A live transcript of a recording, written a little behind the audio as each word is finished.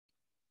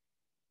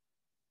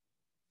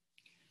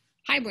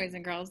Hi, boys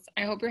and girls.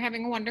 I hope you're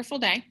having a wonderful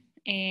day.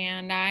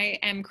 And I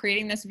am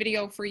creating this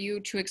video for you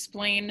to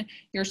explain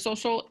your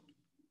social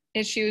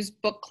issues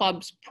book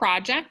club's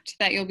project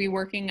that you'll be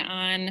working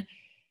on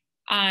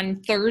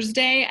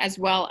Thursday as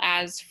well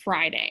as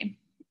Friday.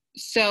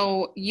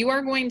 So you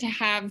are going to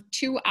have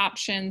two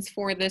options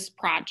for this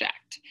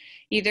project.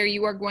 Either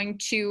you are going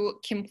to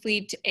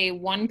complete a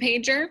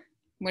one-pager,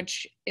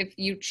 which if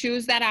you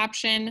choose that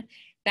option,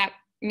 that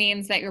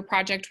means that your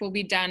project will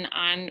be done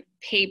on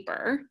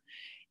paper.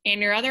 And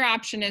your other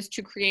option is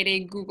to create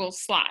a Google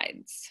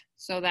Slides.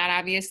 So that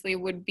obviously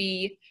would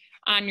be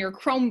on your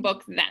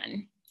Chromebook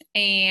then.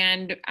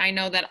 And I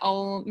know that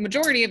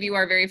majority of you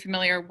are very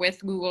familiar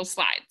with Google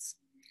Slides.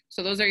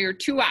 So those are your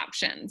two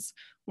options.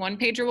 One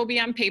pager will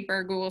be on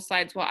paper. Google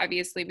Slides will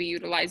obviously be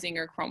utilizing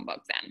your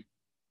Chromebook then.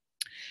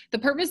 The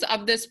purpose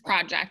of this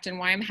project and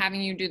why I'm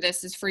having you do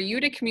this is for you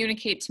to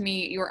communicate to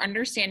me your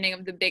understanding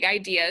of the big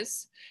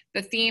ideas,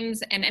 the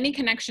themes, and any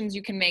connections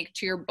you can make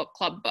to your book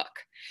club book.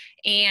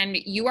 And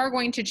you are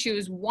going to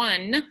choose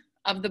one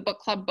of the book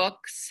club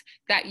books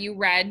that you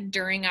read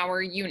during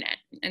our unit.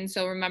 And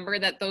so remember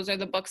that those are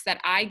the books that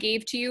I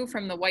gave to you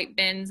from the white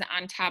bins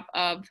on top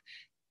of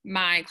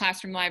my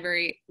classroom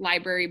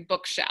library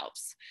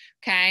bookshelves,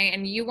 okay?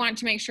 And you want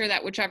to make sure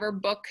that whichever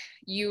book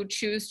you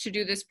choose to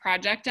do this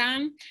project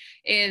on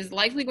is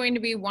likely going to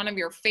be one of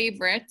your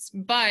favorites,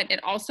 but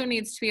it also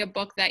needs to be a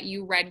book that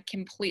you read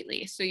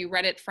completely. So you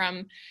read it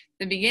from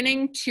the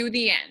beginning to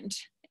the end.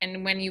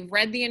 And when you've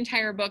read the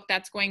entire book,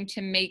 that's going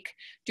to make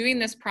doing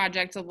this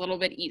project a little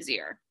bit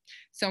easier.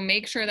 So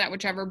make sure that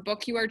whichever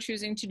book you are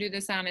choosing to do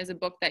this on is a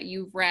book that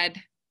you've read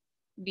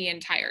the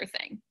entire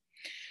thing.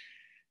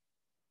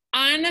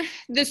 On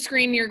the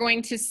screen, you're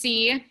going to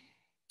see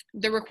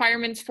the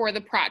requirements for the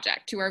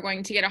project. You are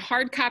going to get a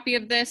hard copy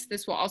of this.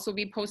 This will also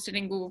be posted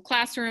in Google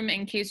Classroom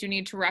in case you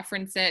need to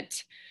reference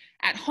it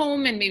at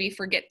home and maybe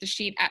forget the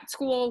sheet at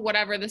school,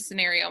 whatever the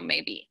scenario may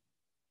be,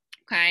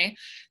 okay?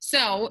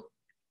 So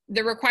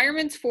the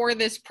requirements for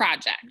this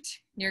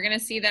project, you're gonna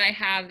see that I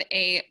have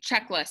a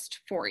checklist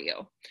for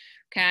you,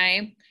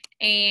 okay?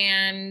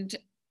 And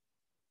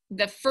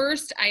the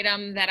first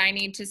item that I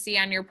need to see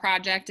on your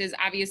project is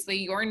obviously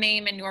your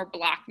name and your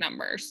block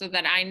number so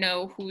that I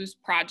know whose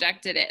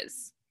project it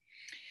is.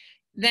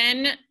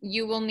 Then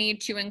you will need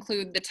to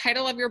include the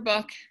title of your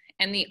book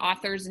and the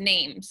author's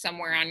name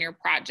somewhere on your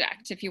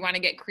project. If you want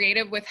to get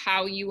creative with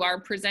how you are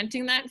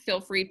presenting that,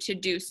 feel free to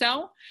do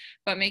so,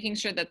 but making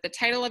sure that the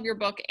title of your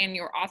book and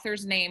your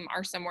author's name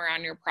are somewhere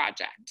on your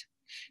project.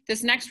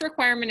 This next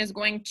requirement is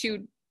going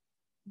to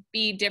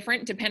be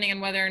different depending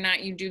on whether or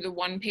not you do the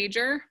one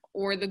pager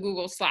or the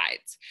Google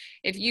Slides.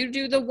 If you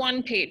do the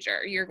one pager,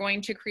 you're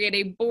going to create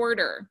a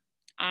border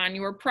on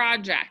your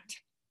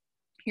project.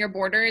 Your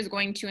border is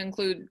going to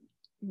include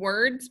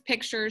words,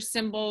 pictures,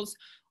 symbols,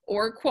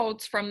 or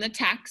quotes from the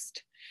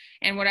text.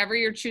 And whatever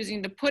you're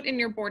choosing to put in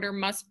your border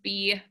must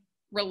be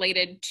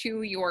related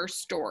to your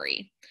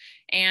story.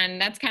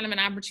 And that's kind of an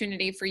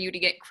opportunity for you to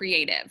get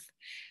creative.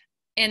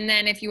 And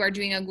then if you are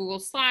doing a Google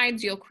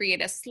Slides, you'll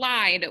create a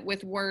slide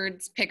with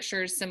words,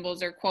 pictures,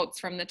 symbols, or quotes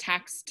from the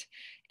text.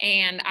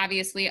 And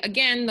obviously,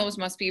 again, those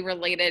must be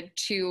related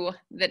to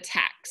the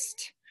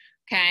text,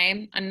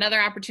 okay?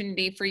 Another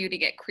opportunity for you to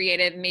get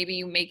creative, maybe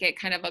you make it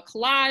kind of a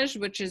collage,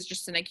 which is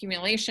just an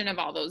accumulation of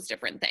all those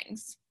different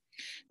things.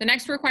 The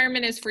next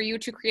requirement is for you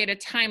to create a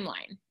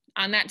timeline.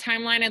 On that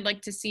timeline, I'd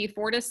like to see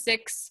 4 to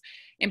 6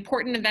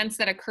 important events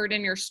that occurred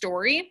in your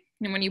story.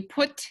 And when you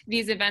put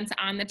these events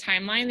on the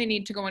timeline, they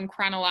need to go in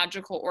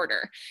chronological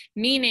order,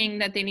 meaning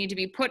that they need to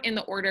be put in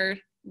the order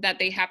that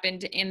they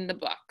happened in the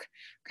book,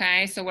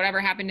 okay? So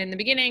whatever happened in the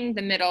beginning,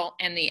 the middle,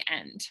 and the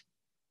end.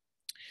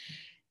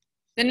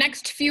 The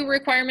next few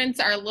requirements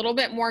are a little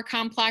bit more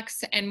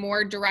complex and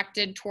more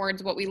directed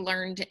towards what we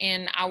learned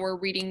in our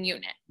reading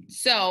unit.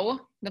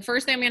 So the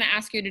first thing I'm going to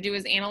ask you to do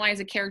is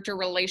analyze a character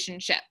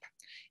relationship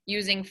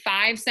using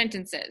 5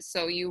 sentences.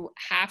 So you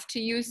have to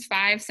use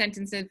 5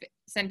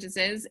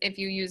 sentences. If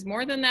you use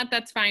more than that,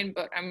 that's fine,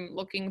 but I'm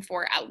looking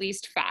for at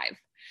least 5.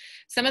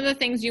 Some of the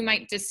things you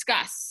might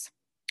discuss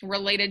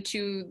related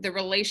to the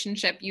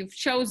relationship you've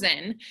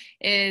chosen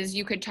is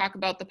you could talk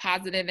about the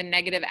positive and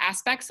negative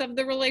aspects of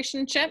the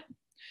relationship.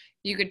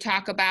 You could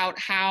talk about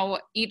how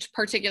each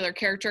particular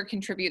character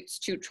contributes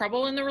to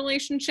trouble in the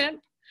relationship.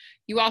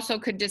 You also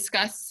could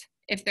discuss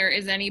if there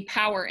is any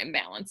power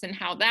imbalance and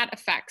how that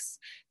affects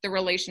the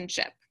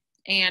relationship.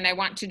 And I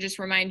want to just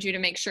remind you to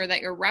make sure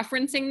that you're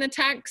referencing the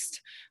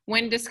text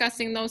when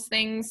discussing those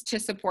things to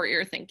support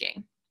your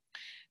thinking.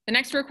 The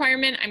next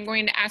requirement, I'm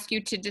going to ask you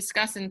to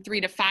discuss in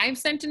 3 to 5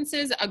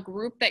 sentences a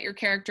group that your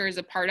character is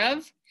a part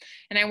of.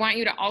 And I want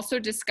you to also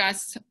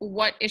discuss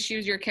what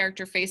issues your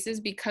character faces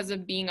because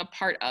of being a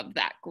part of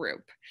that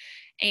group.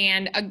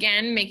 And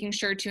again, making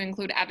sure to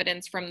include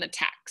evidence from the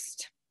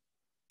text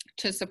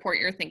to support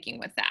your thinking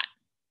with that.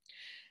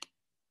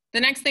 The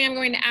next thing I'm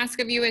going to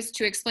ask of you is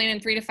to explain in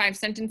 3 to 5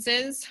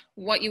 sentences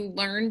what you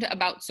learned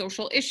about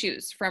social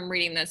issues from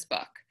reading this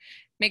book.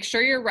 Make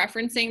sure you're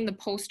referencing the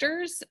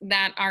posters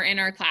that are in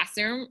our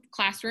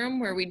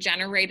classroom where we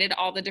generated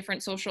all the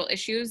different social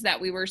issues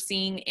that we were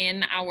seeing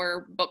in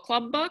our book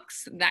club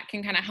books. That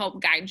can kind of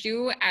help guide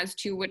you as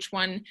to which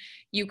one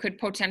you could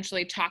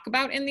potentially talk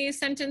about in these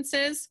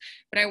sentences.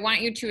 But I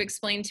want you to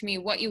explain to me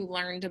what you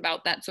learned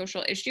about that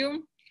social issue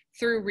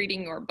through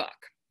reading your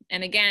book.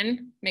 And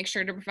again, make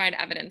sure to provide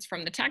evidence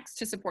from the text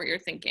to support your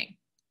thinking.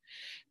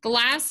 The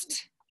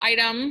last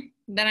item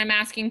that I'm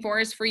asking for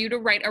is for you to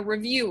write a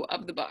review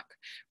of the book.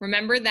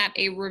 Remember that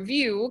a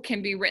review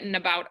can be written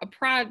about a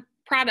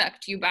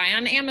product you buy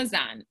on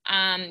Amazon.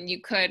 You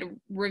could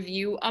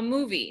review a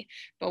movie,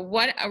 but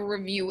what a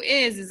review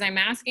is I'm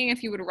asking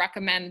if you would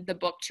recommend the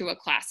book to a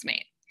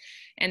classmate.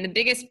 And the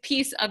biggest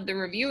piece of the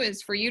review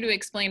is for you to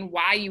explain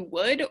why you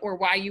would or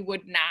why you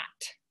would not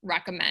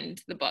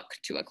recommend the book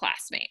to a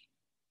classmate.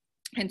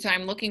 And so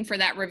I'm looking for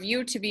that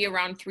review to be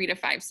around 3 to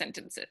 5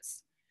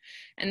 sentences.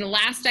 And the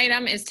last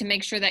item is to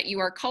make sure that you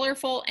are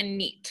colorful and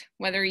neat.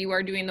 Whether you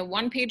are doing the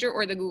one-pager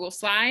or the Google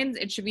Slides,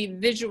 it should be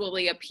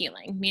visually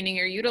appealing, meaning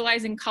you're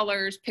utilizing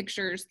colors,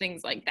 pictures,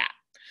 things like that,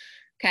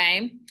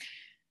 okay?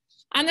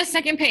 On the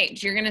second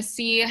page, you're gonna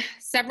see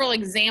several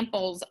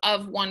examples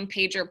of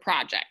one-pager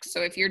projects.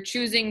 So if you're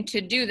choosing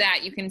to do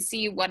that, you can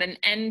see what an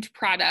end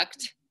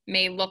product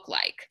may look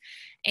like.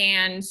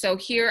 And so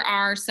here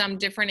are some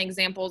different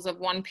examples of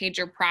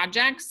one-pager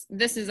projects.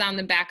 This is on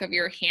the back of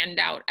your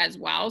handout as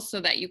well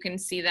so that you can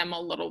see them a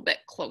little bit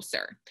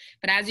closer.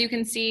 But as you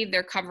can see,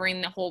 they're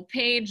covering the whole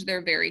page.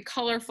 They're very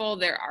colorful.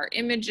 There are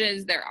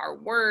images, there are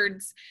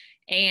words.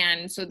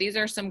 And so these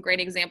are some great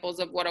examples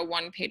of what a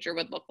one-pager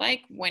would look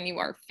like when you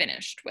are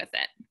finished with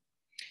it.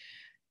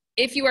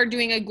 If you are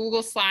doing a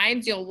Google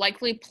Slides, you'll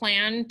likely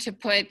plan to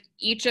put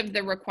each of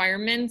the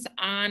requirements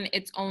on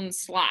its own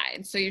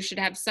slide. So you should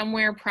have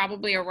somewhere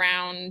probably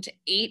around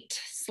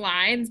 8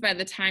 slides by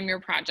the time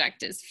your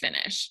project is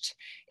finished,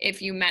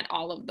 if you met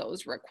all of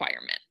those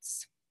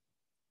requirements.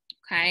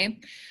 Okay,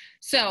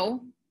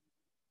 so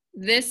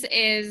this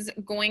is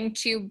going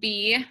to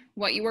be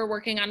what you are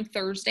working on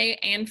Thursday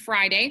and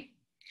Friday.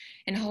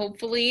 And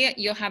hopefully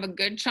you'll have a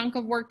good chunk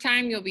of work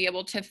time. You'll be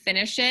able to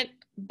finish it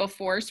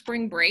before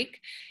spring break.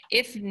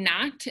 If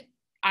not,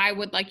 I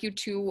would like you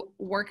to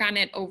work on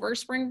it over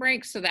spring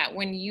break so that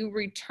when you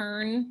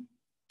return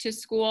to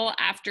school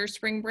after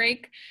spring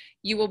break,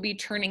 you will be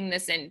turning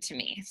this in to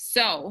me.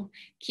 So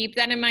keep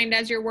that in mind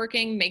as you're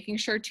working, making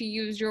sure to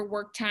use your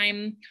work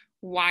time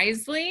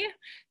wisely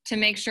to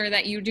make sure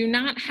that you do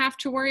not have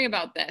to worry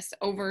about this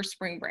over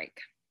spring break,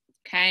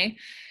 okay?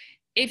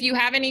 If you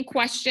have any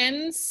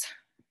questions,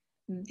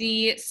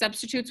 the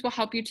substitutes will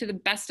help you to the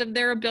best of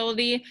their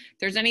ability. If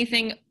there's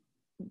anything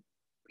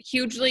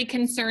hugely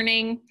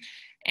concerning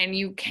and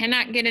you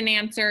cannot get an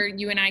answer,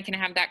 you and I can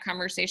have that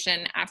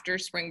conversation after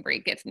spring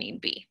break if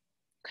need be,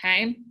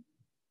 okay?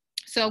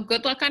 So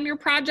good luck on your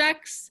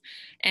projects,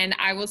 and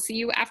I will see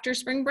you after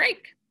spring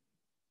break.